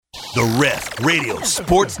The Ref Radio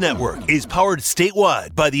Sports Network is powered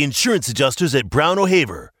statewide by the insurance adjusters at Brown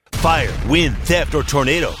O'Haver. Fire, wind, theft, or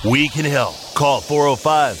tornado, we can help. Call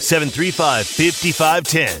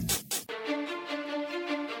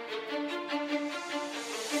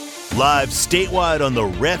 405-735-5510. Live statewide on the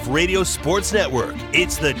Ref Radio Sports Network,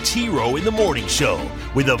 it's the T-Row in the Morning Show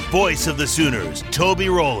with the voice of the Sooners, Toby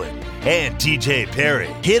Rowland and TJ Perry.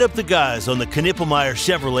 Hit up the guys on the Knippelmeyer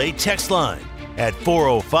Chevrolet text line at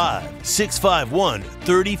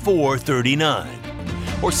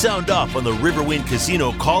 405-651-3439. Or sound off on the Riverwind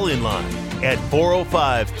Casino call-in line at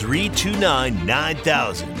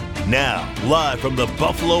 405-329-9000. Now, live from the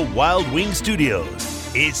Buffalo Wild Wing Studios,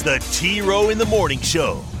 it's the T-Row in the Morning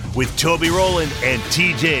Show with Toby Rowland and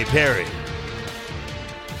TJ Perry.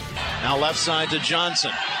 Now left side to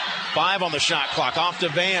Johnson. 5 on the shot clock. Off to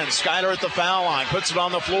Van. Skyler at the foul line. Puts it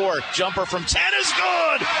on the floor. Jumper from 10 is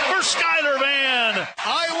good for Skyler Van.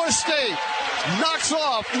 Iowa State knocks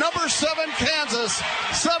off number 7 Kansas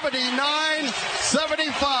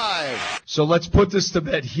 79-75. So let's put this to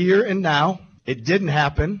bed here and now. It didn't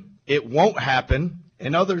happen. It won't happen.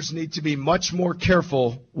 And others need to be much more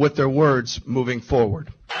careful with their words moving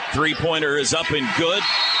forward. Three-pointer is up and good,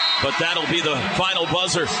 but that'll be the final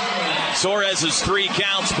buzzer. Suarez's 3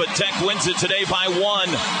 counts, but Tech wins it today by 1,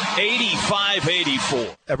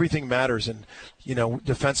 85-84. Everything matters, and,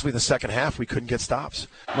 defensively the second half, we couldn't get stops.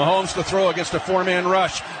 Mahomes to throw against a 4-man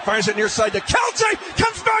rush. Fires it near side to Kelce.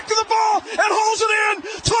 Comes back to the ball and holds it in.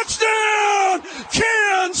 Touchdown!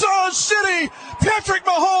 Kansas City! Patrick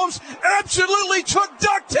Mahomes absolutely took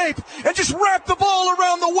duct tape and just wrapped the ball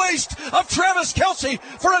around the waist of Travis Kelce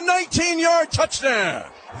for a 19-yard touchdown.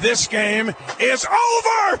 This game is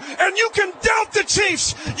over, and you can doubt the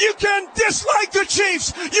Chiefs. You can dislike the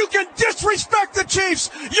Chiefs. You can disrespect the Chiefs.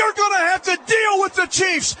 You're going to have to deal with the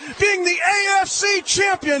Chiefs being the AFC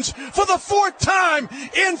champions for the 4th time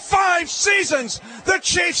in 5 seasons. The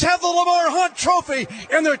Chiefs have the Lamar Hunt Trophy,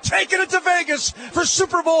 and they're taking it to Vegas for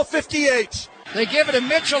Super Bowl 58. They give it to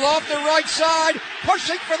Mitchell off the right side,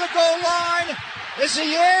 pushing for the goal line. Is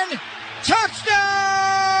he in?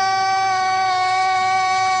 Touchdown!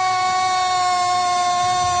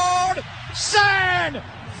 San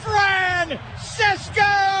Francisco!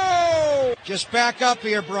 Just back up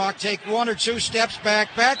here, Brock. Take 1 or 2 steps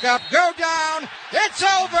back. Back up. Go down. It's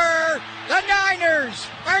over. The Niners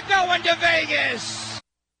are going to Vegas.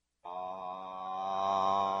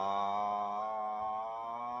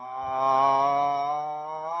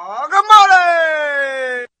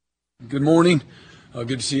 Good morning. Good morning.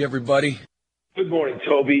 Good to see everybody. Good morning,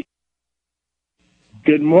 Toby.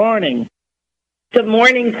 Good morning. Good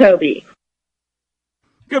morning, Toby.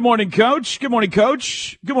 Good morning, Coach. Good morning,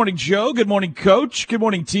 Coach. Good morning, Joe. Good morning, Coach. Good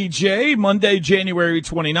morning, TJ. Monday, January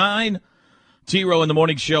 29. T-Row in the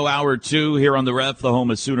Morning Show, Hour 2 here on the Ref, the home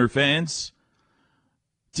of Sooner fans.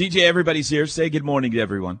 TJ, everybody's here. Say good morning to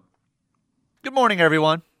everyone. Good morning,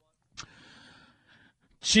 everyone.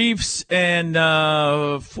 Chiefs and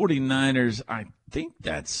 49ers, I think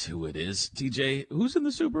that's who it is. TJ, who's in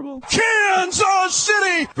the Super Bowl? Kansas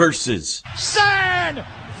City versus San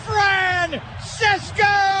Francisco.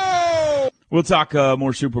 We'll talk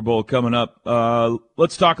more Super Bowl coming up.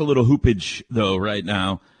 Let's talk a little hoopage, though, right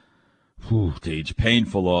now. Tage,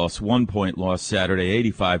 painful loss, 1-point loss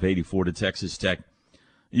Saturday, 85-84 to Texas Tech.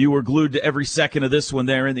 You were glued to every second of this one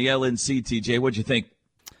there in the LNC, TJ. What'd you think?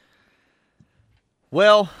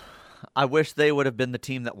 Well, I wish they would have been the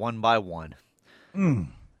team that won by 1.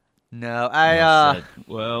 No,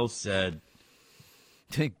 Well said.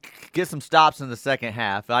 To get some stops in the second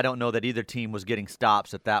half. I don't know that either team was getting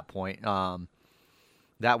stops at that point.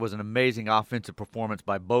 That was an amazing offensive performance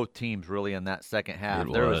by both teams, really, in that second half.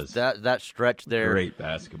 There was that stretch there. Great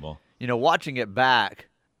basketball. Watching it back,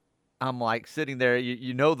 I'm like sitting there,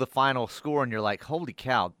 you know the final score, and you're like, holy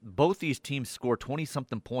cow, both these teams scored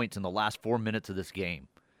 20-something points in the last 4 minutes of this game.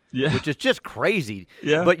 Yeah. Which is just crazy.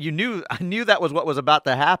 Yeah. But I knew that was what was about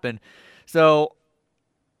to happen. So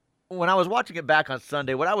when I was watching it back on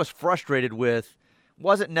Sunday, what I was frustrated with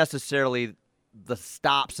wasn't necessarily the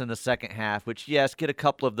stops in the second half, which, yes, get a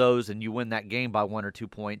couple of those and you win that game by 1 or 2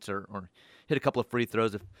 points, or hit a couple of free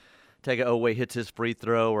throws. If Tega Owe hits his free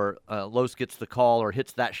throw, or Los gets the call or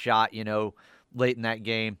hits that shot, late in that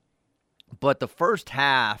game. But the first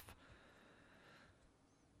half,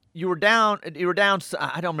 you were down,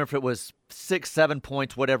 I don't remember if it was 6, 7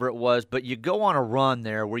 points, whatever it was, but you go on a run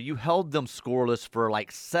there where you held them scoreless for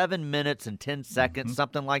like 7 minutes and 10 seconds,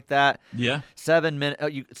 something like that. Yeah. 7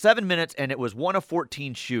 minutes, and it was 1 of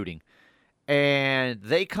 14 shooting. And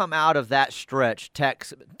they come out of that stretch, Tech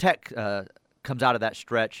comes out of that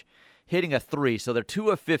stretch, hitting a three. So they're 2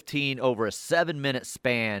 of 15 over a 7-minute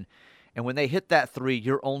span. And when they hit that three,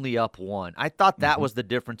 you're only up 1. I thought that was the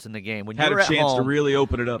difference in the game. When Had you're a at chance home, to really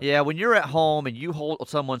open it up. Yeah, when you're at home and you hold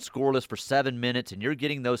someone scoreless for 7 minutes and you're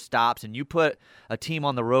getting those stops and you put a team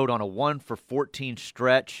on the road on a 1-for-14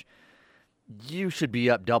 stretch, you should be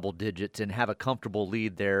up double digits and have a comfortable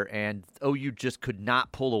lead there. And OU just could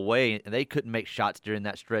not pull away. And they couldn't make shots during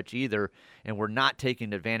that stretch either, and were not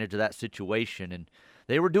taking advantage of that situation. And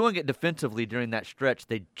they were doing it defensively during that stretch.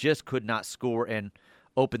 They just could not score and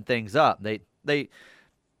open things up. They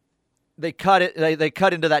cut it. They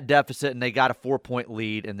cut into that deficit, and they got a 4-point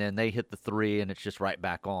lead, and then they hit the three, and it's just right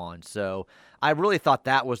back on. So I really thought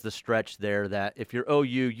that was the stretch there, that if you're OU,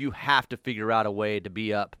 you have to figure out a way to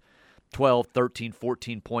be up 12, 13,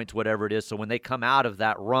 14 points, whatever it is. So when they come out of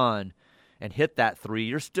that run and hit that three,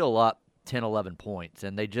 you're still up 10, 11 points.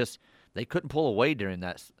 And they couldn't pull away during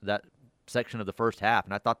that section of the first half.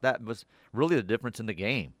 And I thought that was really the difference in the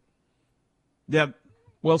game. Yeah,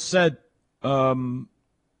 well said. The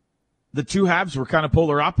two halves were kind of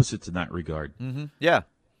polar opposites in that regard. Mm-hmm. Yeah.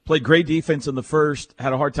 Played great defense in the first,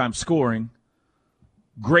 had a hard time scoring.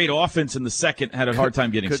 Great offense in the second, had a hard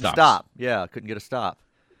time getting stops. Couldn't stop. Yeah, couldn't get a stop.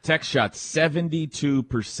 Tech shot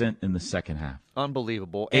 72% in the second half.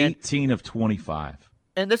 Unbelievable. 18 of 25.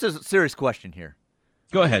 And this is a serious question here.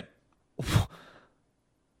 Go ahead.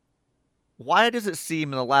 Why does it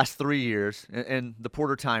seem in the last 3 years, in the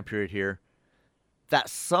Porter time period here, that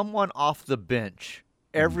someone off the bench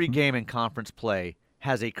every game in conference play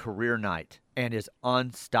has a career night and is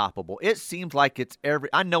unstoppable? It seems like it's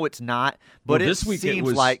I know it's not, but this week seems it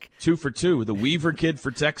was like 2 for 2. The Weaver kid for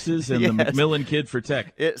Texas and the McMillan kid for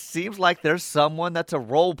Tech. It seems like there's someone that's a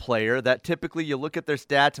role player that typically you look at their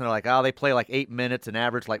stats and they're like, oh, they play like 8 minutes and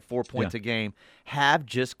average like 4 points a game, have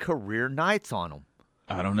just career nights on them.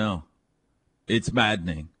 I don't know. It's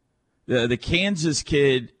maddening. The Kansas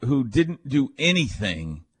kid who didn't do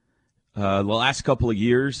anything the last couple of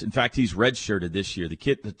years. In fact, he's redshirted this year.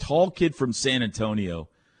 The tall kid from San Antonio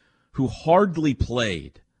who hardly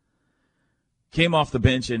played came off the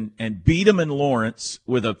bench and beat him in Lawrence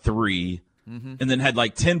with a 3 and then had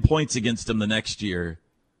like 10 points against him the next year.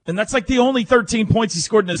 And that's like the only 13 points he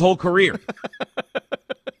scored in his whole career.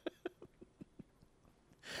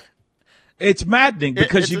 It's maddening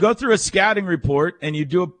because you go through a scouting report and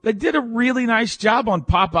they did a really nice job on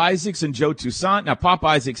Pop Isaacs and Joe Toussaint. Now, Pop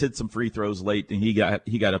Isaacs hit some free throws late and he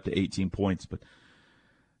got up to 18 points, but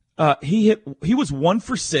he was 1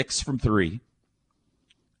 for 6 from 3,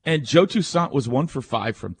 and Joe Toussaint was 1 for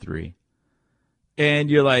 5 from 3. And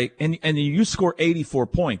you're like, and you score 84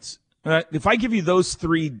 points. If I give you those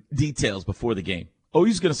 3 details before the game,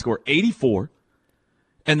 OU's going to score 84.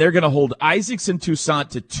 And they're going to hold Isaacs and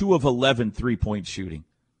Toussaint to 2 of 11 3-point shooting.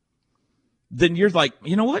 Then you're like,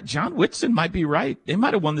 you know what? John Whitson might be right. They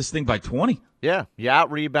might have won this thing by 20. Yeah, you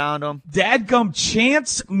out-rebound them. Dadgum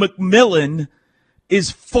Chance McMillan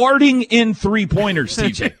is farting in 3-pointers,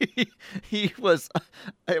 TJ. He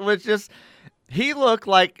looked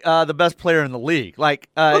like the best player in the league. Looked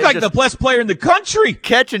like the best player in the country.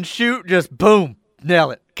 Catch and shoot, just boom,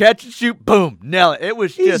 nail it. Catch and shoot, boom, nail it. It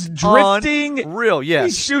was just drifting. Unreal, yes.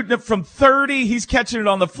 He's shooting it from 30. He's catching it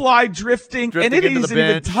on the fly, drifting and it isn't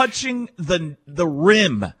even touching the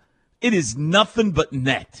rim. It is nothing but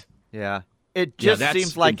net. Yeah. It just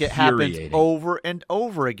seems like it happens over and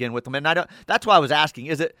over again with them. And that's why I was asking,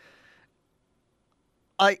 is it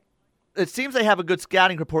it seems they have a good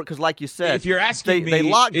scouting report because, like you said, if you're asking they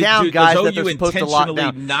lock down guys that they're supposed to lock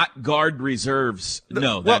down. Not guard reserves.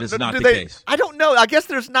 No, that is not the case. I don't know. I guess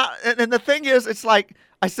there's not. And the thing is, it's like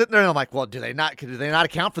I sit there and I'm like, well, do they not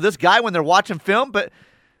account for this guy when they're watching film? But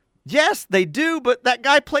yes, they do. But that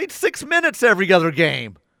guy played 6 minutes every other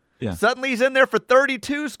game. Yeah. Suddenly he's in there for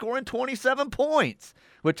 32, scoring 27 points,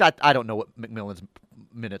 which I don't know what McMillan's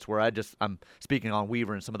minutes were. I'm speaking on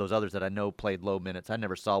Weaver and some of those others that I know played low minutes. I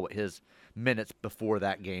never saw what his minutes before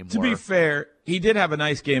that game were. To be fair, he did have a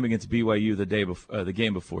nice game against BYU the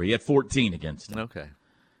game before. He had 14 against them. Okay.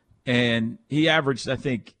 And he averaged, I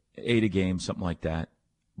think, 8 a game, something like that.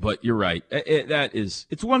 But you're right.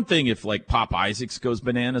 It's one thing if like Pop Isaacs goes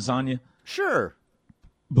bananas on you. Sure.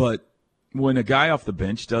 But when a guy off the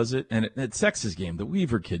bench does it, and at Texas game, the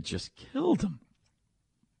Weaver kid just killed him.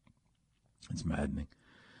 It's maddening.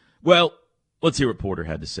 Well, let's hear what Porter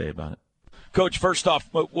had to say about it. Coach, first off,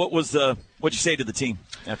 what'd you say to the team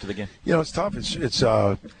after the game? You know, it's tough. It's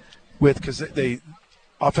because they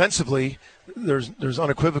offensively, there's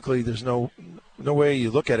unequivocally there's no way you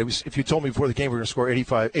look at it. If you told me before the game we were going to score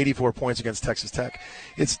 84 points against Texas Tech,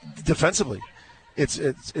 it's defensively, it's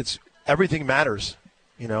everything matters.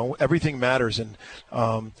 You know, everything matters, and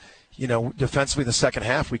defensively in the second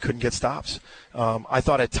half, we couldn't get stops. I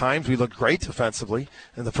thought at times we looked great defensively.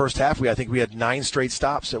 In the first half, I think we had 9 straight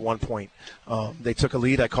stops at one point. They took a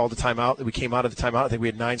lead. I called the timeout. We came out of the timeout. I think we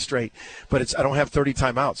had 9 straight. But I don't have 30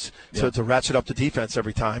 timeouts to ratchet up the defense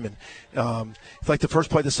every time. And it's like the first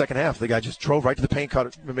play of the second half. The guy just drove right to the paint, caught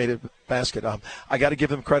it, made a basket. I got to give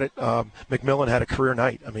them credit. McMillan had a career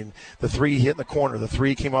night. I mean, the 3 he hit in the corner. The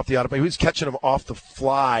 3 came off the out of. He was catching them off the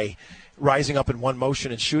fly, rising up in one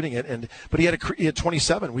motion and shooting it, but he had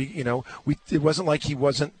 27. It wasn't like he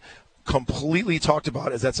wasn't completely talked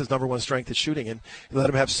about as that's his number one strength is shooting, and let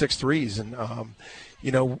him have 6 threes. And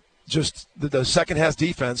just the second half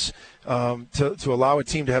defense to allow a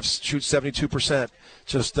team to shoot 72%.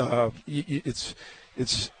 Just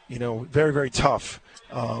it's very, very tough.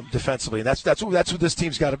 Defensively, and that's what this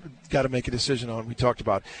team's got to make a decision on. We talked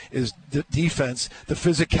about is the defense, the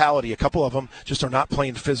physicality. A couple of them just are not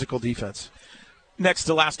playing physical defense. Next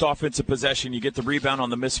to last offensive possession, you get the rebound on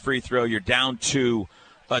the missed free throw. You're down 2.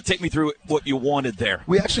 Take me through what you wanted there.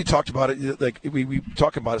 We actually talked about it. Like we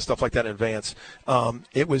talk about it, stuff like that in advance.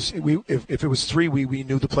 If it was 3, we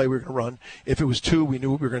knew the play we were going to run. If it was 2, we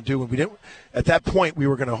knew what we were going to do. And we didn't. At that point, we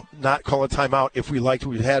were going to not call a timeout if we liked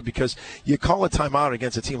what we had, because you call a timeout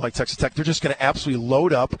against a team like Texas Tech, they're just going to absolutely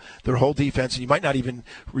load up their whole defense, and you might not even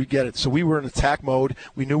get it. So we were in attack mode.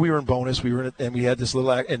 We knew we were in bonus. And we had this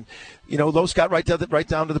little and those got right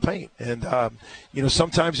down to the paint. And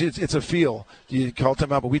sometimes it's a feel. You call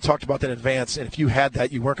timeout. But we talked about that in advance, and if you had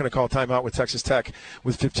that, you weren't going to call timeout with Texas Tech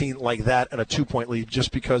with 15 like that and a 2-point lead,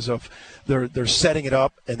 just because of they're setting it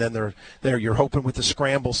up, and then you're hoping with the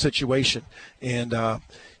scramble situation, and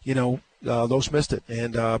Los missed it,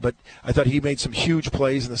 and but I thought he made some huge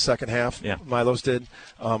plays in the second half. Yeah. Milos did.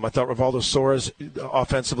 I thought Rivaldo Soares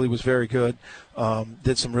offensively was very good.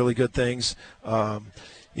 Did some really good things.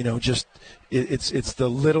 It's the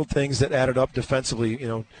little things that added up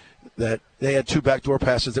defensively. That they had 2 backdoor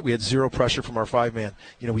passes that we had 0 pressure from our 5-man.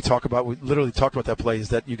 We literally talked about that play, is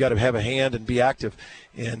that you got to have a hand and be active.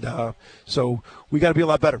 And so we got to be a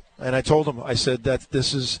lot better. And I told them, I said that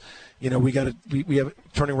this is, we have it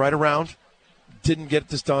turning right around. Didn't get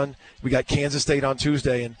this done. We got Kansas State on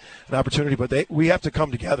Tuesday and an opportunity, but we have to come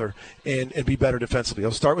together and be better defensively.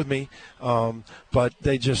 It'll start with me, but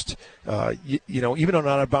they just, even on an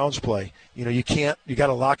out-of-bounds play, you got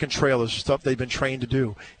to lock and trail. There's stuff they've been trained to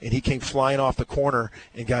do, and he came flying off the corner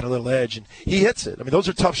and got a little edge, and he hits it. I mean, those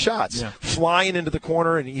are tough shots, flying into the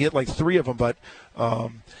corner, and he hit like 3 of them, but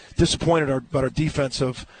disappointed about our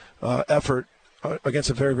defensive effort against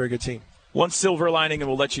a very, very good team. One silver lining, and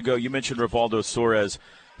we'll let you go. You mentioned Rivaldo Soares.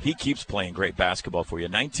 He keeps playing great basketball for you.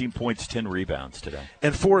 19 points, 10 rebounds today.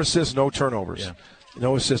 And 4 assists, no turnovers. Yeah.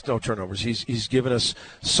 No assists, no turnovers. He's given us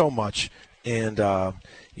so much. And,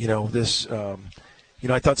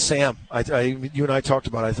 I thought Sam, you and I talked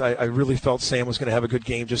about it. I really felt Sam was going to have a good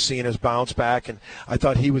game, just seeing his bounce back, and I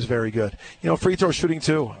thought he was very good. Free throw shooting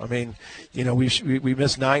too. I mean, we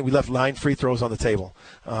missed 9. We left 9 free throws on the table,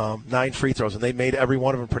 9 free throws, and they made every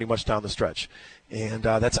one of them pretty much down the stretch. And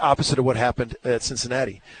that's opposite of what happened at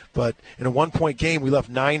Cincinnati. But in a 1-point game, we left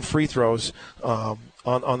 9 free throws on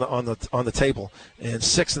the table, and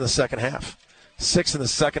 6 in the second half. 6 in the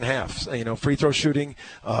second half. Free throw shooting,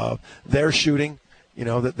 their shooting.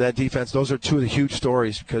 That defense, those are 2 of the huge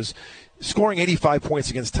stories, because scoring 85 points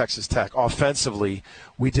against Texas Tech offensively,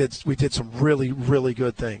 we did some really, really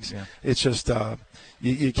good things. Yeah. It's just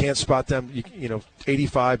you can't spot them.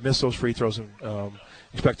 85, miss those free throws, and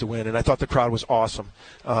expect to win. And I thought the crowd was awesome.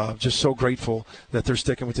 Just so grateful that they're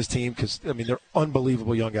sticking with this team, because, they're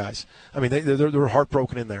unbelievable young guys. They're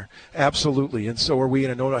heartbroken in there. Absolutely. And so are we,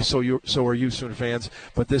 and I know so are you, Sooner fans.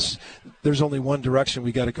 But there's only one direction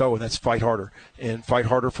we got to go, and that's fight harder. And fight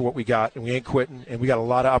harder for what we got. And we ain't quitting. And we got a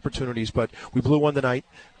lot of opportunities. But we blew one tonight.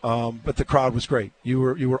 But the crowd was great. You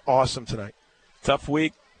were awesome tonight. Tough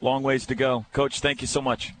week. Long ways to go. Coach, thank you so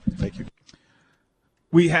much. Thank you.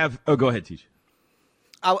 We have – go ahead, TJ.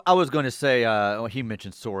 I was going to say, he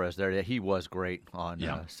mentioned Soares there, that he was great on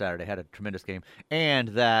Saturday, had a tremendous game. And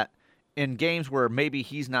that in games where maybe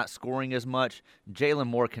he's not scoring as much, Jalen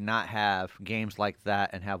Moore cannot have games like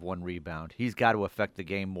that and have 1 rebound. He's got to affect the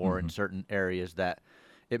game more in certain areas that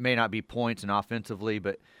it may not be points and offensively,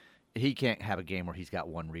 but he can't have a game where he's got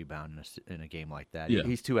 1 rebound in a game like that. Yeah.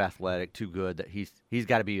 He's too athletic, too good, that he's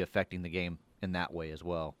got to be affecting the game in that way as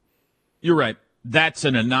well. You're right. That's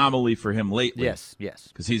an anomaly for him lately. Yes.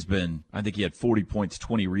 Because I think he had 40 points,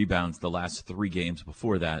 20 rebounds the last 3 games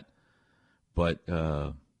before that. But,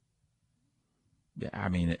 when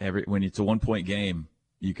it's a 1-point game,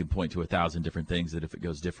 you can point to 1,000 different things that if it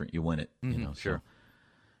goes different, you win it. Sure.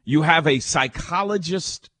 You have a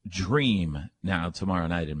psychologist dream now tomorrow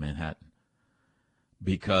night in Manhattan,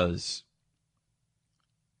 because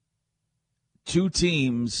two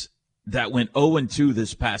teams that went 0-2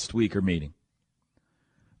 this past week are meeting.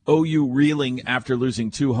 OU reeling after losing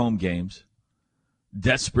 2 home games,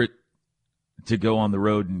 desperate to go on the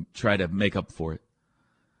road and try to make up for it.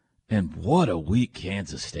 And what a week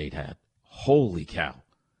Kansas State had. Holy cow.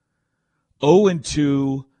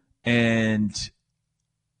 0-2, and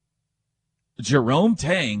Jerome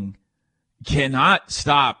Tang cannot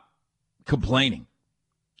stop complaining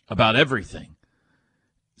about everything.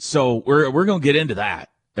 So we're going to get into that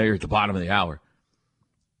there at the bottom of the hour.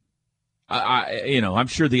 I'm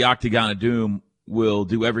sure the Octagon of Doom will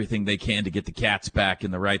do everything they can to get the Cats back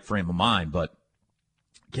in the right frame of mind, but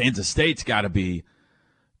Kansas State's got to be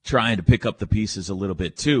trying to pick up the pieces a little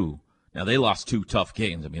bit too. Now, they lost 2 tough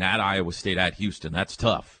games. I mean, at Iowa State, at Houston, that's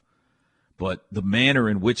tough. But the manner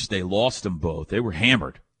in which they lost them both, they were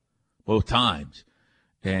hammered both times.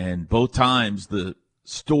 And both times the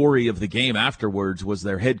story of the game afterwards was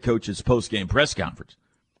their head coach's post-game press conference.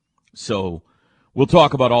 So we'll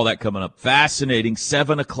talk about all that coming up. Fascinating.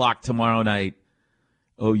 7 o'clock tomorrow night,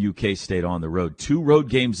 OU K-State on the road. 2 road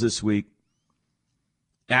games this week.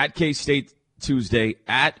 At K-State Tuesday,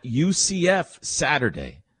 at UCF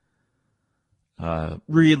Saturday.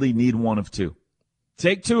 Really need one of 2.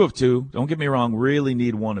 Take 2 of 2. Don't get me wrong. Really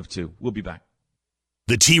need one of 2. We'll be back.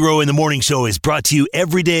 The T-Row in the Morning Show is brought to you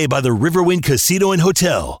every day by the Riverwind Casino and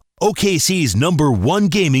Hotel, OKC's #1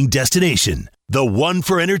 gaming destination. The one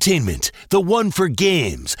for entertainment, the one for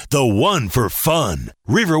games, the one for fun.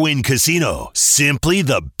 Riverwind Casino, simply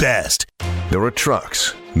the best. There are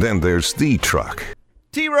trucks, then there's the truck.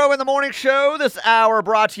 T-Row in the Morning Show, this hour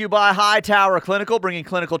brought to you by Hightower Clinical, bringing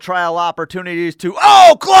clinical trial opportunities to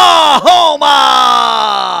Oklahoma!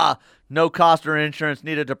 No cost or insurance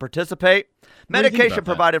needed to participate. Medication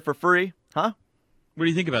provided for free. Huh? What do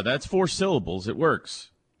you think about that? It's 4 syllables. It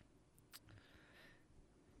works.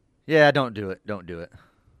 Yeah, don't do it. Don't do it.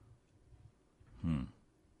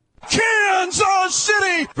 Kansas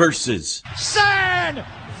City versus San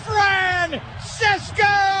Francisco!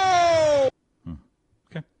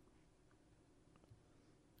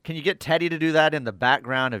 Can you get Teddy to do that in the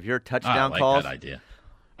background of your touchdown calls? I like that idea.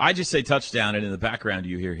 I just say touchdown, and in the background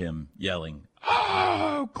you hear him yelling,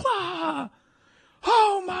 Oklahoma!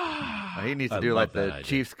 He needs to do like the idea.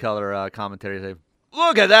 Chiefs color commentary. Say,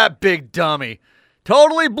 look at that big dummy.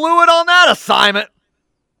 Totally blew it on that assignment.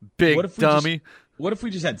 Big dummy. What if we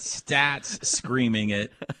just had Stats screaming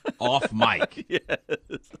it off mic? Yes.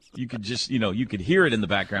 You could just, you could hear it in the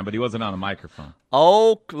background, but he wasn't on a microphone.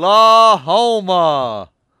 Oklahoma.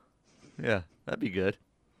 Yeah, that'd be good.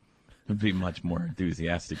 It'd be much more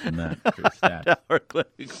enthusiastic than that for Stats.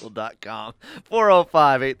 HightowerClinical.com.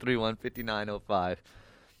 405-831-5905.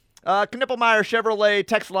 Knippelmeyer Chevrolet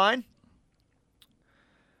text line.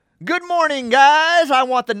 Good morning, guys. I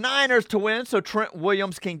want the Niners to win so Trent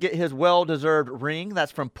Williams can get his well-deserved ring.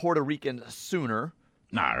 That's from Puerto Rican Sooner.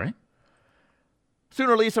 All right.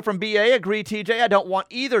 Sooner Lisa from BA. Agree, TJ. I don't want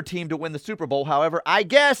either team to win the Super Bowl. However, I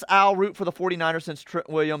guess I'll root for the 49ers since Trent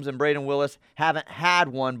Williams and Braden Willis haven't had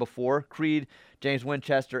one before. Creed, James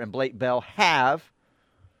Winchester, and Blake Bell have.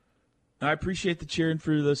 I appreciate the cheering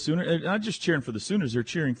for the Sooners. They're not just cheering for the Sooners, they're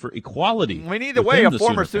cheering for equality. I mean, either way, a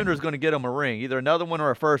former Sooner is going to get them a ring, either another one or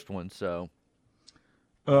a first one. So,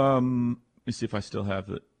 let me see if I still have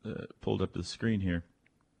it pulled up to the screen here.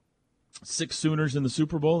 6 Sooners in the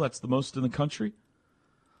Super Bowl. That's the most in the country.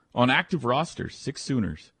 On active rosters, 6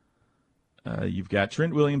 Sooners. You've got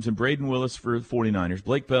Trent Williams and Braden Willis for the 49ers.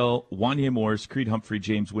 Blake Bell, Wanya Morris, Creed Humphrey,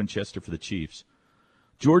 James Winchester for the Chiefs.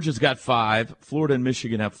 Georgia's got 5. Florida and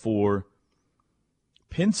Michigan have 4.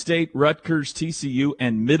 Penn State, Rutgers, TCU,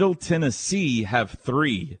 and Middle Tennessee have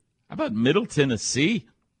 3. How about Middle Tennessee?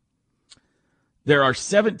 There are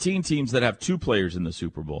 17 teams that have 2 players in the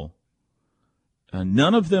Super Bowl.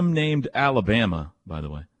 None of them named Alabama, by the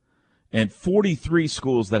way. And 43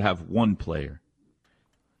 schools that have 1 player.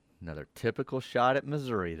 Another typical shot at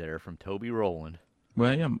Missouri there from Toby Rowland.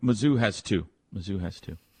 Well, yeah, Mizzou has 2.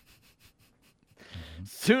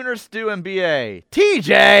 Sooner Stew and BA.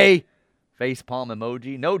 TJ! Facepalm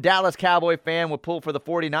emoji. No Dallas Cowboy fan would pull for the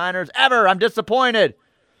 49ers ever. I'm disappointed.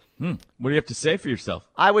 What do you have to say for yourself?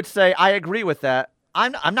 I would say I agree with that.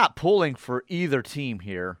 I'm not pulling for either team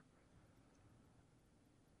here.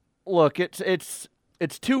 Look, it's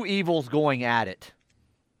 2 evils going at it.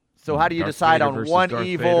 So how do you decide on one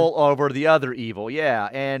evil over the other evil? Yeah,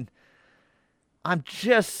 and I'm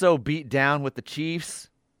just so beat down with the Chiefs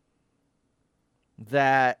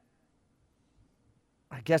that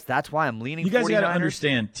I guess that's why I'm leaning 49ers. You guys got to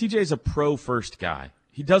understand, TJ's a pro-first guy.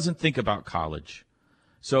 He doesn't think about college.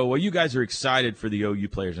 So while you guys are excited for the OU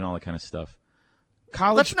players and all that kind of stuff,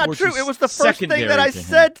 college That's not sports true. is It was the first thing that I secondary to him.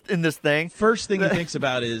 said in this thing. First thing he thinks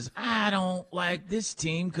about is, I don't like this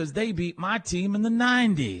team because they beat my team in the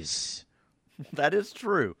 90s. That is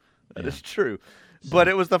true. That is true. But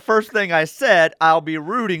it was the first thing I said. I'll be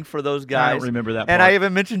rooting for those guys. I don't remember that And part. I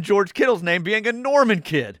even mentioned George Kittle's name being a Norman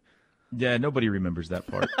kid. Yeah, nobody remembers that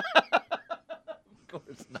part. Of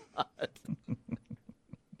course not.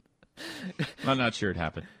 I'm not sure it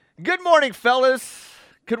happened. Good morning, fellas.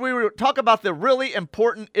 Could we talk about the really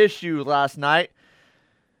important issue last night?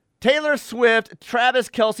 Taylor Swift, Travis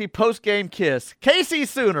Kelce post-game kiss. Casey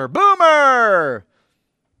Sooner, Boomer!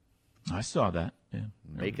 I saw that. Yeah.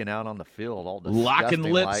 Making out on the field. All Locking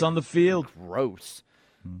lips on the field. Gross.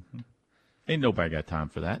 Mm-hmm. Ain't nobody got time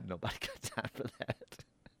for that. Nobody got time for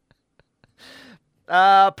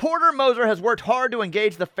that. Porter Moser has worked hard to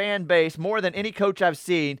engage the fan base more than any coach I've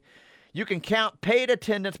seen. You can count paid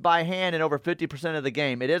attendance by hand in over 50% of the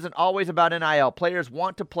game. It isn't always about NIL. Players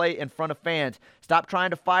want to play in front of fans. Stop trying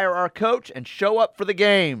to fire our coach and show up for the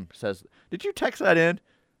game, says. Did you text that in?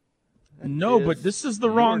 No, but this is the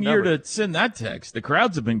wrong year to send that text. The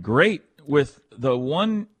crowds have been great with the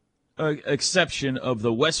one exception of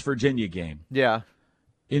the West Virginia game. Yeah.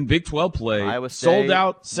 In Big 12 play, Iowa State. sold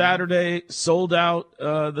out Saturday, sold out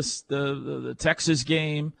the Texas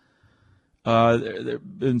game. There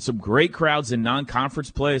have been some great crowds in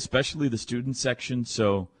non-conference play, especially the student section.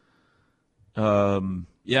 So,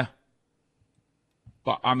 yeah.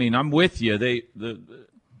 But, I mean, I'm with you. The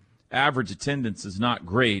average attendance is not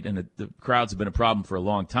great, and the crowds have been a problem for a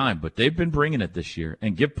long time. But they've been bringing it this year.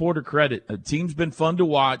 And give Porter credit. The team's been fun to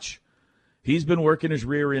watch. He's been working his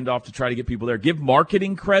rear end off to try to get people there. Give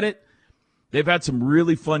marketing credit. They've had some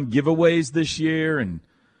really fun giveaways this year, and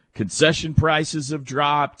concession prices have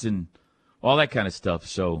dropped, and all that kind of stuff.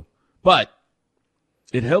 So, but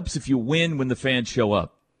it helps if you win when the fans show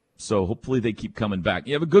up. So hopefully they keep coming back.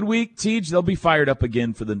 You have a good week, Tej. They'll be fired up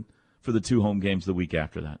again for the 2 home games the week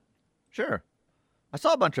after that. Sure. I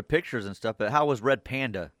saw a bunch of pictures and stuff, but how was Red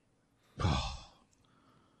Panda?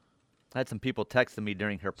 I had some people texting me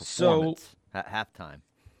during her performance at halftime.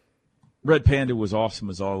 Red Panda was awesome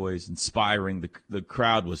as always, inspiring. The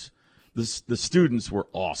crowd was the students were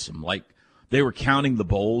awesome. Like, they were counting the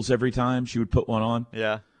bowls every time she would put one on.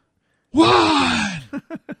 Yeah. 1,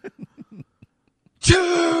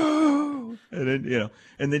 2,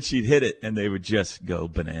 and then she'd hit it, and they would just go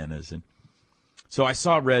bananas. And so I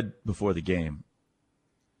saw Red before the game.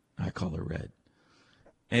 I call her Red,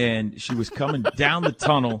 and she was coming down the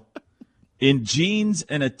tunnel in jeans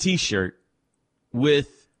and a T-shirt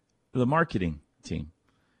with the marketing team,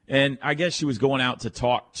 and I guess she was going out to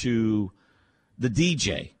talk to the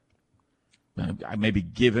DJ. I maybe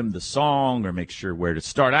give him the song or make sure where to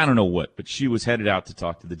start. I don't know what, but she was headed out to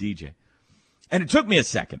talk to the DJ. And it took me a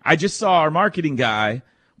second. I just saw our marketing guy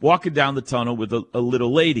walking down the tunnel with a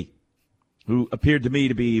little lady who appeared to me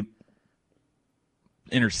to be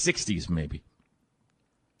in her 60s maybe.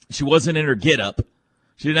 She wasn't in her get-up.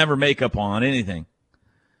 She didn't have her makeup on, anything.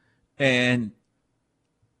 And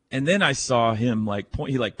then I saw him he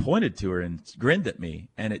pointed to her and grinned at me,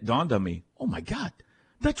 and it dawned on me, oh my God,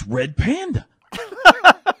 that's Red Panda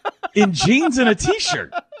in jeans and a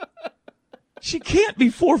T-shirt. She can't be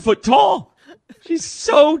 4 foot tall. She's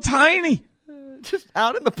so tiny. Just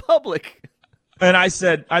out in the public. And I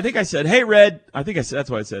think I said, hey, Red. That's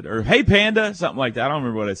what I said. Or, hey, Panda, something like that. I don't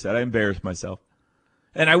remember what I said. I embarrassed myself.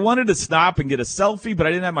 And I wanted to stop and get a selfie, but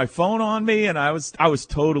I didn't have my phone on me, and I was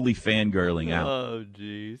totally fangirling out. Oh,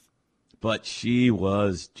 jeez. But she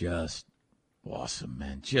was just awesome,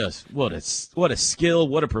 man. Just what a skill,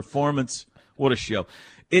 what a performance, what a show.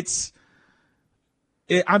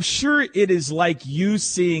 I'm sure it is like you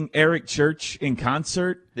seeing Eric Church in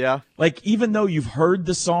concert. Yeah. Like, even though you've heard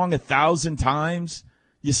the song 1,000 times,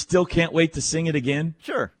 you still can't wait to sing it again.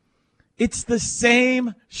 Sure. It's the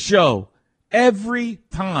same show every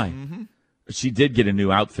time. Mm-hmm. She did get a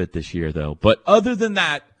new outfit this year, though. But other than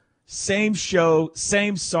that, same show,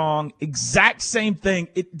 same song, exact same thing.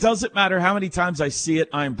 It doesn't matter how many times I see it,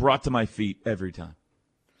 I am brought to my feet every time.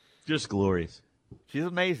 Just glorious. She's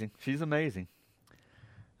amazing. Let's see.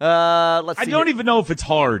 I don't even know if it's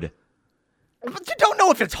hard. But you don't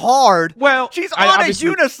know if it's hard. Well, she's on a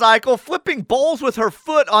unicycle flipping bowls with her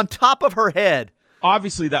foot on top of her head.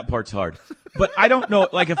 Obviously, that part's hard. But I don't know.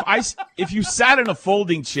 Like, if you sat in a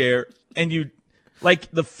folding chair and you, like,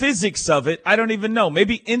 the physics of it, I don't even know.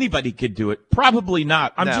 Maybe anybody could do it. Probably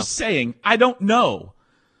not. I'm just saying, I don't know.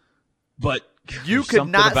 But You could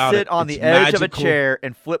not sit on the edge of a chair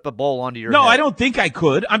and flip a bowl onto your head. No, I don't think I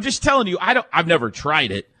could. I'm just telling you, I've never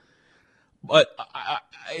tried it. But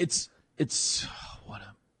it's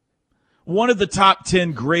one of the top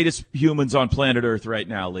 10 greatest humans on planet Earth right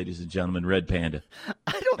now, ladies and gentlemen, Red Panda.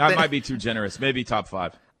 I might be too generous. Maybe top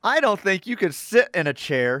 5. I don't think you could sit in a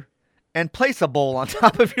chair and place a bowl on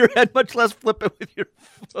top of your head, much less flip it with your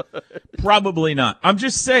foot. Probably not. I'm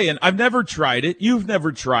just saying, I've never tried it. You've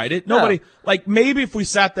never tried it. Nobody, like maybe if we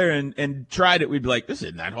sat there and tried it, we'd be like, this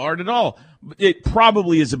isn't that hard at all. It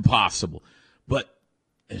probably is impossible. But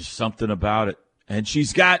there's something about it. And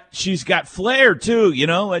she's got flair too, you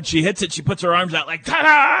know, and she hits it, she puts her arms out like,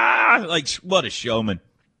 ta-da! Like, what a showman.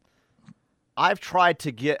 I've tried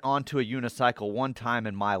to get onto a unicycle one time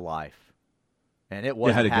in my life, and it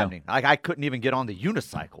wasn't happening. I couldn't even get on the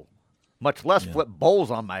unicycle, much less flip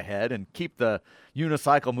bowls on my head and keep the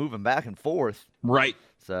unicycle moving back and forth. Right.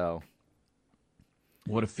 So.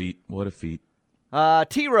 What a feat. What a feat.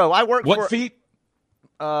 T-Row, I work for... What feat?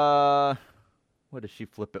 What does she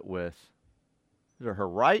flip it with? Is it her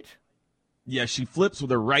right? Yeah, she flips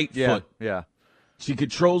with her right foot. Yeah. She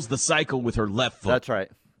controls the cycle with her left foot. That's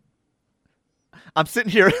right. I'm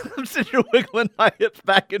sitting here wiggling my hips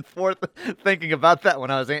back and forth, thinking about that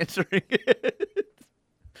when I was answering it.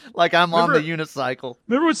 Like I'm on the unicycle.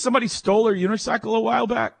 Remember when somebody stole her unicycle a while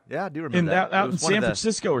back? Yeah, I do remember that. Out in San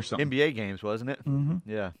Francisco or something. NBA games, wasn't it?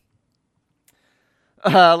 Mm-hmm. Yeah.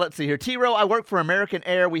 Let's see here. T-Row, I work for American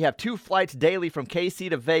Air. We have 2 flights daily from KC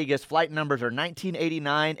to Vegas. Flight numbers are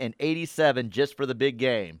 1989 and 87 just for the big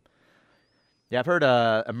game. Yeah, I've heard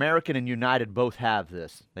American and United both have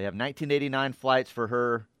this. They have 1989 flights for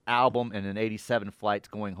her album and then 87 flights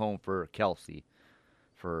going home for Kelsey,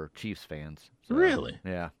 for Chiefs fans. So, really?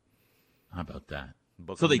 Yeah. How about that?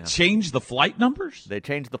 So they changed the flight numbers? They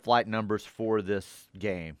changed the flight numbers for this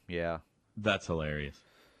game, yeah. That's hilarious.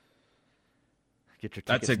 Get your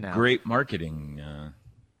tickets now. That's a great marketing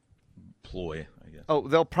ploy, I guess. Oh,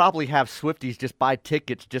 they'll probably have Swifties just buy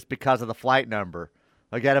tickets just because of the flight number.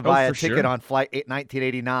 I got to buy a ticket on flight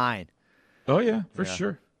 1989. Oh, yeah, for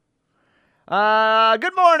sure.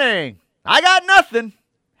 Good morning. I got nothing.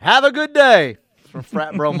 Have a good day. From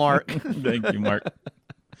Frat Bro Mark. Thank you, Mark.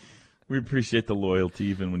 We appreciate the loyalty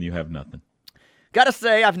even when you have nothing. Gotta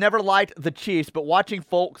say, I've never liked the Chiefs, but watching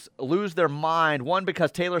folks lose their mind, one,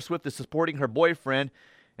 because Taylor Swift is supporting her boyfriend,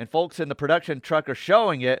 and folks in the production truck are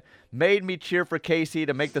showing it, made me cheer for KC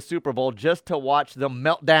to make the Super Bowl just to watch them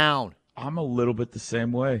melt down. I'm a little bit the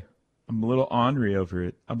same way. I'm a little ornery over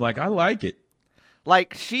it. I'm like, I like it.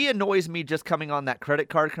 Like, she annoys me just coming on that credit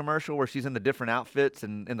card commercial where she's in the different outfits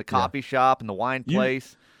and in the coffee shop and the wine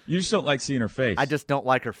place. You just don't like seeing her face. I just don't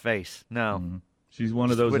like her face. No. Mm-hmm. She's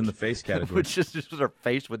one of those in the face category. Which just her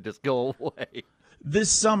face would just go away.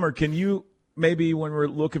 This summer, can you, maybe when we're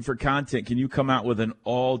looking for content, can you come out with an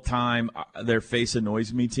all-time their face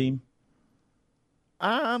annoys me team?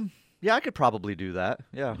 Yeah, I could probably do that.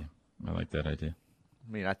 Yeah. I like that idea.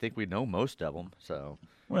 I mean, I think we know most of them, so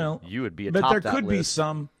well, you would be a but top there that could list. be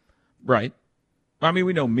some, right? I mean,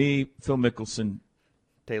 we know me, Phil Mickelson,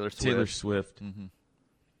 Taylor Swift.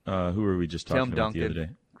 Mm-hmm. Who were we just talking Tim about Duncan, the other day?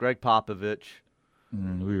 Greg Popovich.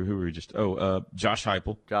 Who were we just? Josh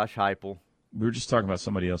Heupel. Josh Heupel. We were just talking about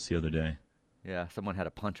somebody else the other day. Yeah, someone had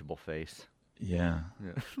a punchable face. Yeah.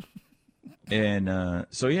 And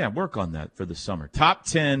so yeah, work on that for the summer. Top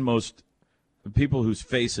 10 most people whose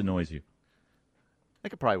face annoys you. I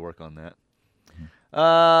could probably work on that.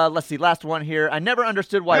 Let's see. Last one here. I never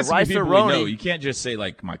understood why Rice-A-Roni. You can't just say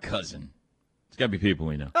like my cousin. It's got to be people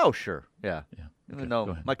we know. Oh sure, yeah. Okay, even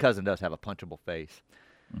though my cousin does have a punchable face.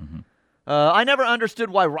 Mm-hmm. I never understood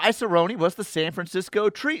why Rice-A-Roni was the San Francisco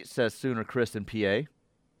treat, says Sooner Chris in PA.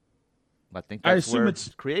 I think that's where it's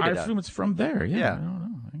created. I assume it's from there. Yeah. I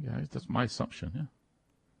don't know. That's my assumption. Yeah.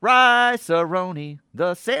 Rice-A-Roni,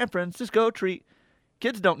 the San Francisco treat.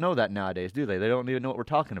 Kids don't know that nowadays, do they? They don't even know what we're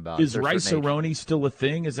talking about. Is Rice-A-Roni still a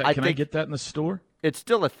thing? Can I get that in the store? It's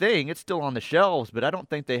still a thing. It's still on the shelves, but I don't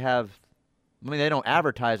think they have. I mean, they don't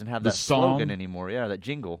advertise and have that slogan anymore. Yeah, that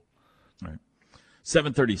jingle. All right.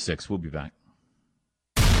 7:36. We'll be back.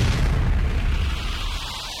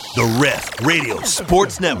 The Ref Radio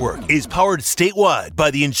Sports Network is powered statewide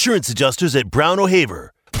by the insurance adjusters at Brown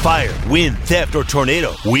O'Haver. Fire, wind, theft, or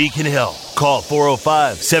tornado, we can help. Call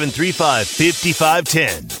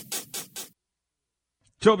 405-735-5510.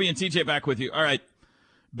 Toby and TJ back with you. All right.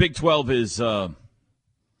 Big 12 is off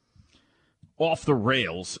the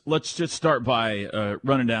rails. Let's just start by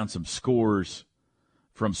running down some scores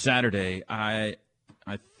from Saturday. I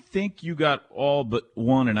think you got all but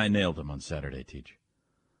one, and I nailed them on Saturday, TJ.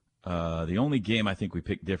 The only game I think we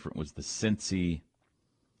picked different was the Cincy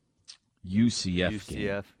UCF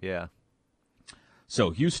game. Yeah. So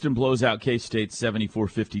Houston blows out K-State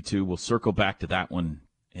 74-52. We'll circle back to that one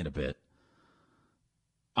in a bit.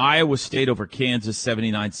 Iowa State over Kansas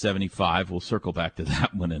 79-75. We'll circle back to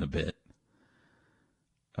that one in a bit.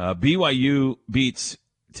 BYU beats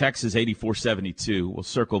Texas 84-72. We'll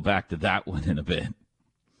circle back to that one in a bit.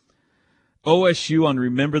 OSU on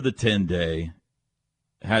Remember the 10 Day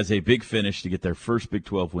has a big finish to get their first Big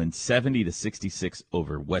 12 win, 70-66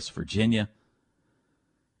 over West Virginia.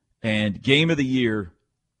 And game of the year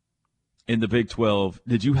in the Big 12.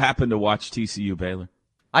 Did you happen to watch TCU Baylor?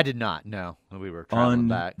 I did not. No, we were traveling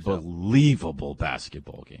back. Unbelievable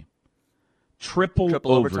basketball game. Triple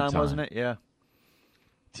overtime, wasn't it? Yeah.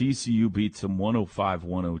 TCU beats them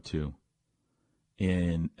 105-102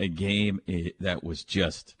 in a game that was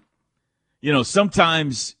just,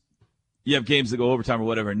 sometimes you have games that go overtime or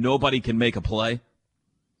whatever, and nobody can make a play.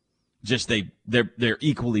 Just they're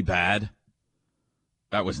equally bad.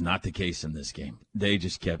 That was not the case in this game. They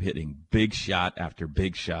just kept hitting big shot after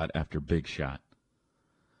big shot after big shot.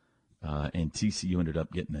 And TCU ended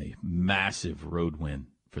up getting a massive road win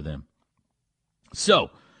for them. So,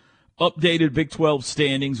 updated Big 12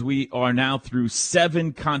 standings. We are now through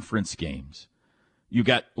 7 conference games. You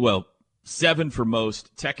got, 7 for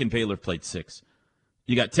most. Tech and Baylor played 6.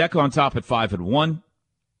 You got Tech on top at 5-1.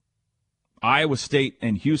 Iowa State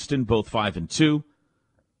and Houston both 5-2.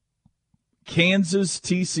 Kansas,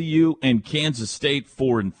 TCU, and Kansas State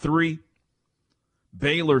 4-3.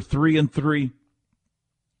 Baylor 3-3.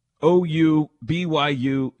 OU,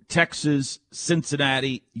 BYU, Texas,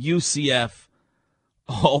 Cincinnati, UCF,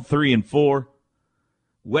 all 3-4.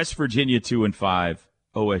 West Virginia 2-5.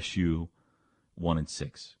 OSU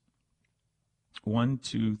 1-6. 1,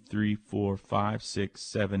 2, 3, 4, 5, 6,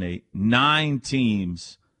 7, 8, 9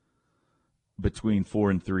 teams between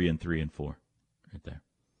 4-3 and 3-4. Right there.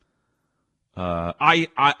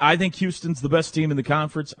 I think Houston's the best team in the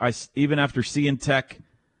conference. Even after seeing Tech,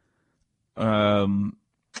 they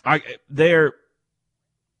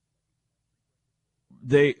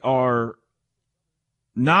are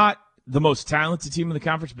not the most talented team in the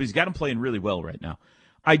conference, but he's got them playing really well right now.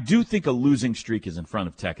 I do think a losing streak is in front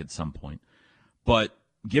of Tech at some point, but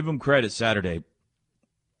give them credit Saturday.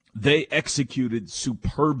 They executed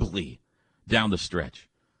superbly down the stretch,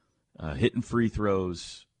 hitting free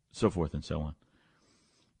throws, so forth and so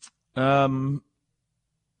on.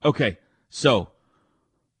 Okay, so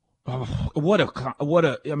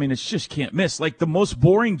it's just can't miss. Like the most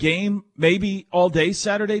boring game maybe all day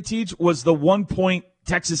Saturday, Teach, was the 1-point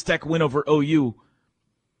Texas Tech win over OU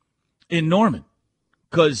in Norman.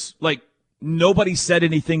 Because, nobody said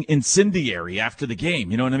anything incendiary after the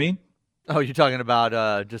game. You know what I mean? Oh, you're talking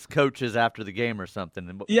about just coaches after the game or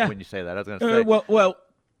something. Yeah. When you say that, I was going to say. Well,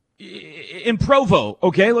 in Provo,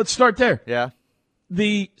 okay, let's start there. Yeah.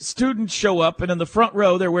 The students show up, and in the front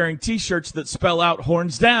row, they're wearing T-shirts that spell out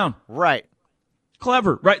 "Horns Down." Right.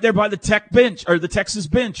 Clever. Right there by the Tech bench, or the Texas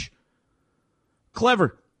bench.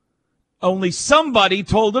 Clever. Only somebody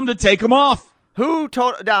told them to take them off. Who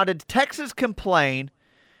told? Now, did Texas complain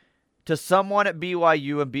to someone at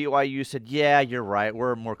BYU, and BYU said, yeah, you're right,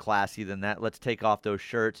 we're more classy than that, let's take off those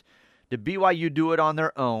shirts? Did BYU do it on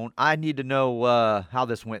their own? I need to know how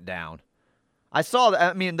this went down. I saw that.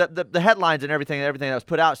 I mean, the headlines and everything that was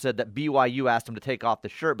put out said that BYU asked them to take off the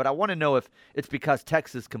shirt, but I want to know if it's because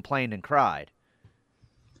Texas complained and cried.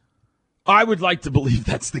 I would like to believe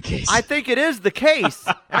that's the case. I think it is the case,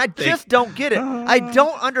 and I just don't get it. I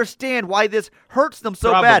don't understand why this hurts them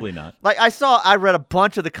so bad. Probably not. I read a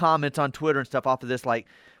bunch of the comments on Twitter and stuff off of this,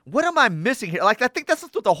 what am I missing here? I think that's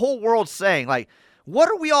what the whole world's saying. What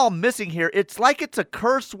are we all missing here? It's like it's a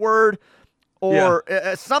curse word or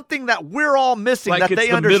something that we're all missing that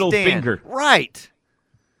they understand. Middle finger. Right.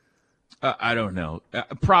 I don't know.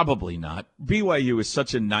 Probably not. BYU is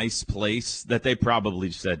such a nice place that they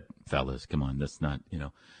probably said, fellas, come on, that's not,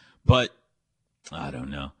 But I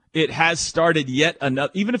don't know. It has started yet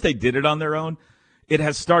another, even if they did it on their own, it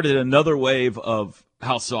has started another wave of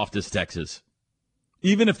how soft is Texas,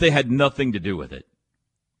 even if they had nothing to do with it.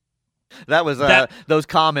 That was those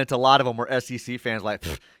comments. A lot of them were SEC fans.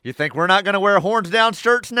 You think we're not going to wear horns down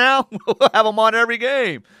shirts now? We'll have them on every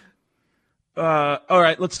game. All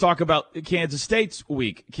right, let's talk about Kansas State's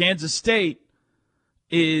week. Kansas State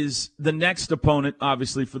is the next opponent,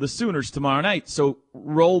 obviously, for the Sooners tomorrow night. So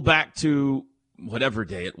roll back to whatever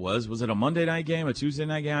day it was. Was it a Monday night game, a Tuesday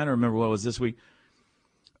night game? I don't remember what it was this week.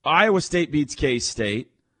 Iowa State beats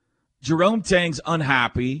K-State. Jerome Tang's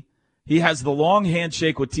unhappy. He has the long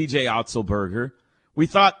handshake with TJ Otzelberger. We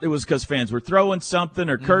thought it was because fans were throwing something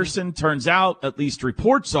or cursing. Turns out, at least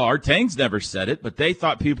reports are, Tang's never said it, but they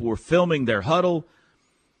thought people were filming their huddle.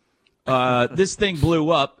 This thing blew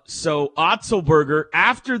up. So Otzelberger,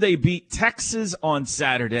 after they beat Texas on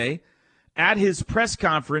Saturday, at his press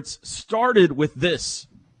conference, started with this.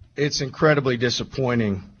 It's incredibly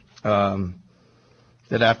disappointing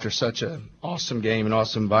that after such an awesome game, an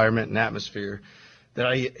awesome environment and atmosphere, that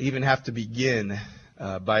I even have to begin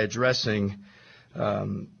by addressing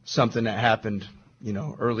something that happened,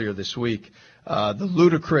 earlier this week. The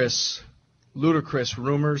ludicrous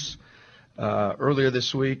rumors earlier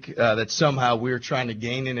this week that somehow we were trying to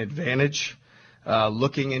gain an advantage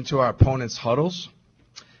looking into our opponents' huddles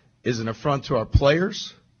is an affront to our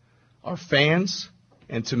players, our fans,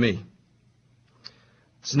 and to me.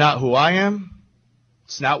 It's not who I am.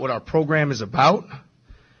 It's not what our program is about.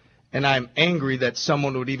 And I'm angry that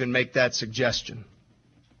someone would even make that suggestion.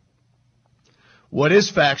 What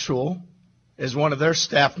is factual is one of their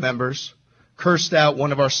staff members cursed out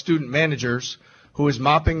one of our student managers who is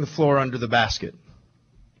mopping the floor under the basket.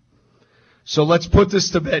 So let's put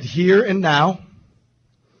this to bed here and now.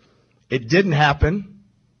 It didn't happen.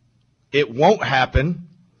 It won't happen.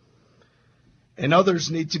 And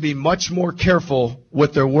others need to be much more careful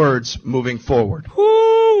with their words moving forward.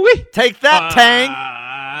 Woo-wee. Take that,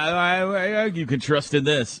 Tang. You can trust in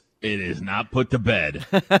this. It is not put to bed.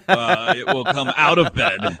 It will come out of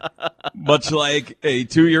bed, much like a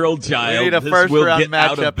 2-year-old child. We need a this first-round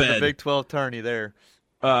matchup in the Big 12 tourney there.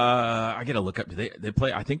 I got to look up. They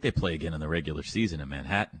play. I think they play again in the regular season in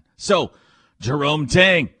Manhattan. So Jerome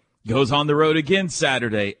Tang goes on the road again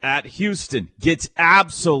Saturday at Houston. Gets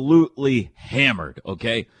absolutely hammered.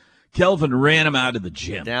 Okay, Kelvin ran him out of the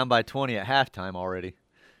gym. Down by 20 at halftime already.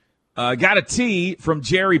 Got a tee from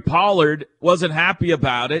Jerry Pollard, wasn't happy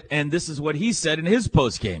about it, and this is what he said in his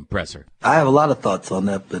post-game presser. I have a lot of thoughts on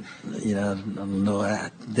that, but, I don't know.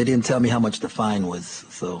 They didn't tell me how much the fine was,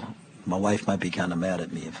 so my wife might be kind of mad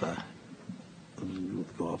at me if I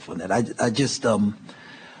go off on that. I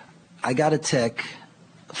got a tech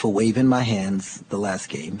for waving my hands the last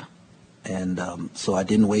game, and so I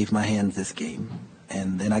didn't wave my hands this game.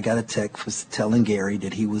 And then I got a tech for telling Gary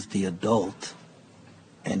that he was the adult,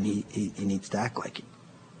 and he needs to act like it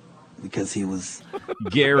because he was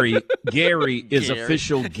Gary is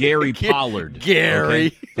official Gary Pollard. Gary,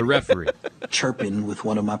 okay? The referee, chirping with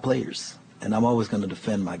one of my players, and I'm always going to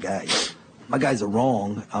defend my guys. My guys are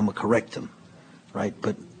wrong. I'm gonna correct them, right?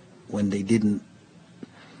 But when they didn't,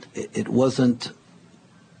 it wasn't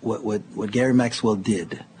what Gary Maxwell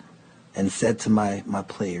did and said to my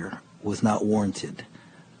player was not warranted,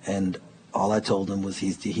 and all I told him was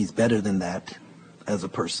he's better than that as a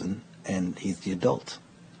person, and he's the adult,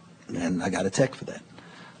 and I got a tech for that.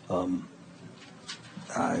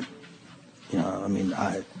 I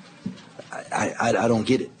don't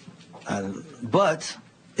get it, but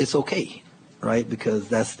it's okay, right? Because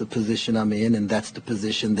that's the position I'm in, and that's the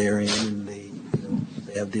position they're in, and they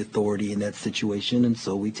have the authority in that situation, and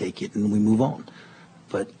so we take it and we move on.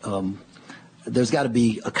 But there's got to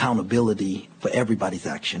be accountability for everybody's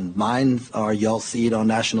action. Mine are, y'all see it on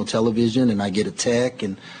national television, and I get a tech,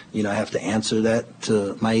 and I have to answer that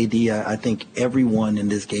to my AD. I think everyone in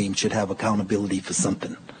this game should have accountability for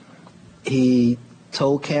something. He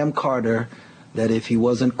told Cam Carter that if he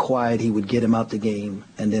wasn't quiet, he would get him out the game,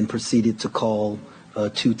 and then proceeded to call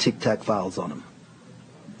 2 tic-tac fouls on him.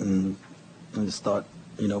 And I just thought,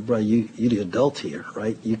 bro, you're the adult here,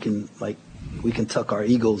 right? You can, we can tuck our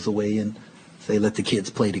egos away and say, let the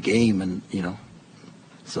kids play the game, and,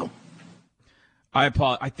 so. I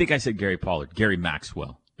think I said Gary Pollard. Gary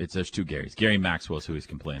Maxwell. There's 2 Garys. Gary Maxwell's who he's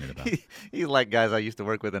complaining about. He's like guys I used to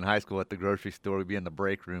work with in high school at the grocery store. We'd be in the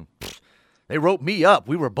break room. They wrote me up.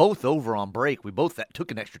 We were both over on break. We both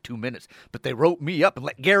took an extra 2 minutes, but they wrote me up and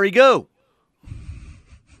let Gary go.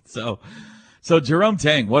 So Jerome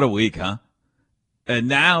Tang, what a week, huh? And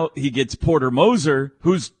now he gets Porter Moser,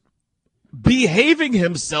 who's behaving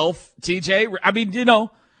himself, TJ. I mean,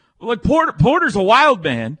 like Porter's a wild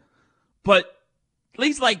man, but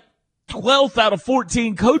he's like 12th out of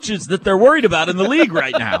 14 coaches that they're worried about in the league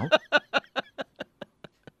right now.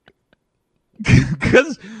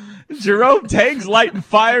 Because Jerome Tang's lighting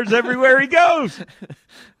fires everywhere he goes.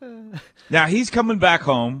 Now he's coming back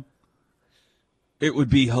home. It would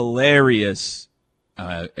be hilarious.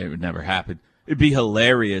 It would never happen. It'd be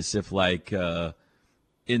hilarious if,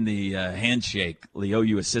 in the handshake, the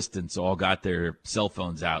OU assistants all got their cell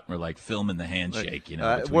phones out and were filming the handshake.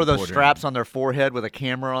 Were those straps on their forehead with a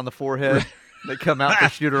camera on the forehead? They come out to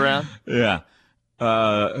shoot around. Yeah.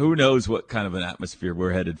 Who knows what kind of an atmosphere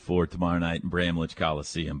we're headed for tomorrow night in Bramlage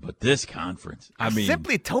Coliseum. But this conference, I mean.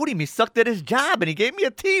 Simply told him he sucked at his job, and he gave me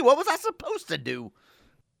a T. What was I supposed to do?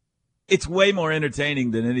 It's way more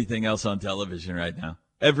entertaining than anything else on television right now.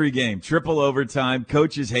 Every game, triple overtime.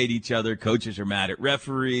 Coaches hate each other. Coaches are mad at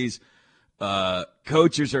referees.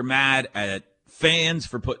 Coaches are mad at fans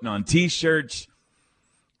for putting on T-shirts.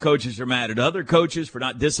 Coaches are mad at other coaches for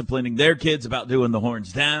not disciplining their kids about doing the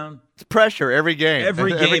horns down. It's pressure every game.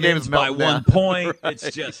 Every game ends by 1 point. Right.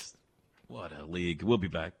 It's just, what a league. We'll be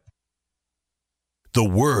back. The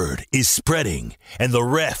word is spreading, and the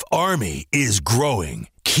Ref Army is growing.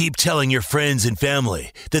 Keep telling your friends and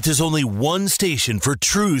family that there's only one station for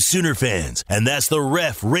true Sooner fans, and that's the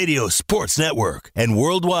Ref Radio Sports Network, and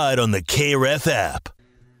worldwide on the KREF app.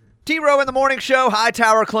 T-Row in the Morning Show.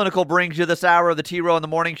 Hightower Clinical brings you this hour of the T-Row in the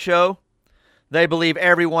Morning Show. They believe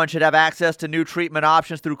everyone should have access to new treatment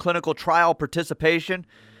options through clinical trial participation,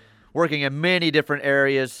 working in many different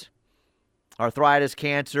areas, arthritis,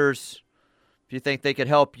 cancers. If you think they could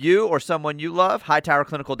help you or someone you love,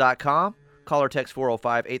 hightowerclinical.com. Call or text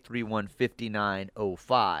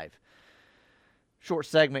 405-831-5905. Short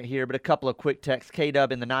segment here, but a couple of quick texts.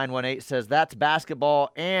 K-Dub in the 918 says that's a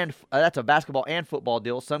basketball and football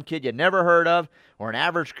deal. Some kid you never heard of or an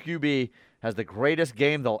average QB has the greatest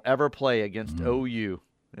game they'll ever play against OU.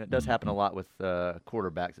 And it does happen a lot with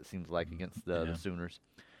quarterbacks, it seems like, against the Sooners.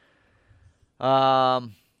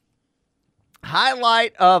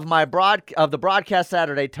 Highlight of the broadcast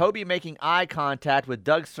Saturday, Toby making eye contact with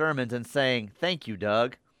Doug Sermons and saying, "Thank you,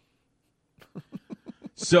 Doug."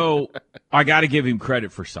 So I got to give him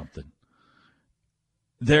credit for something.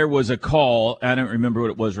 There was a call, I don't remember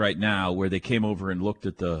what it was right now, where they came over and looked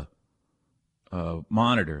at the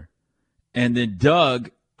monitor. And then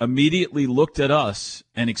Doug immediately looked at us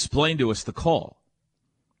and explained to us the call,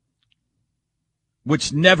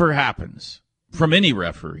 which never happens from any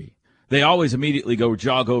referee. They always immediately go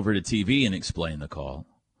jog over to TV and explain the call.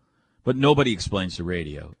 But nobody explains the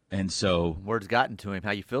radio. And so word's gotten to him.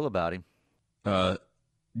 How you feel about him?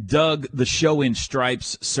 Doug, the show in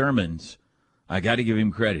stripes Sermons, I got to give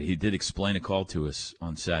him credit. He did explain a call to us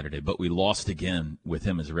on Saturday, but we lost again with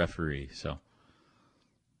him as a referee. So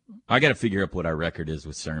I got to figure out what our record is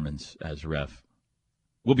with Sermons as ref.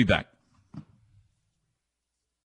 We'll be back.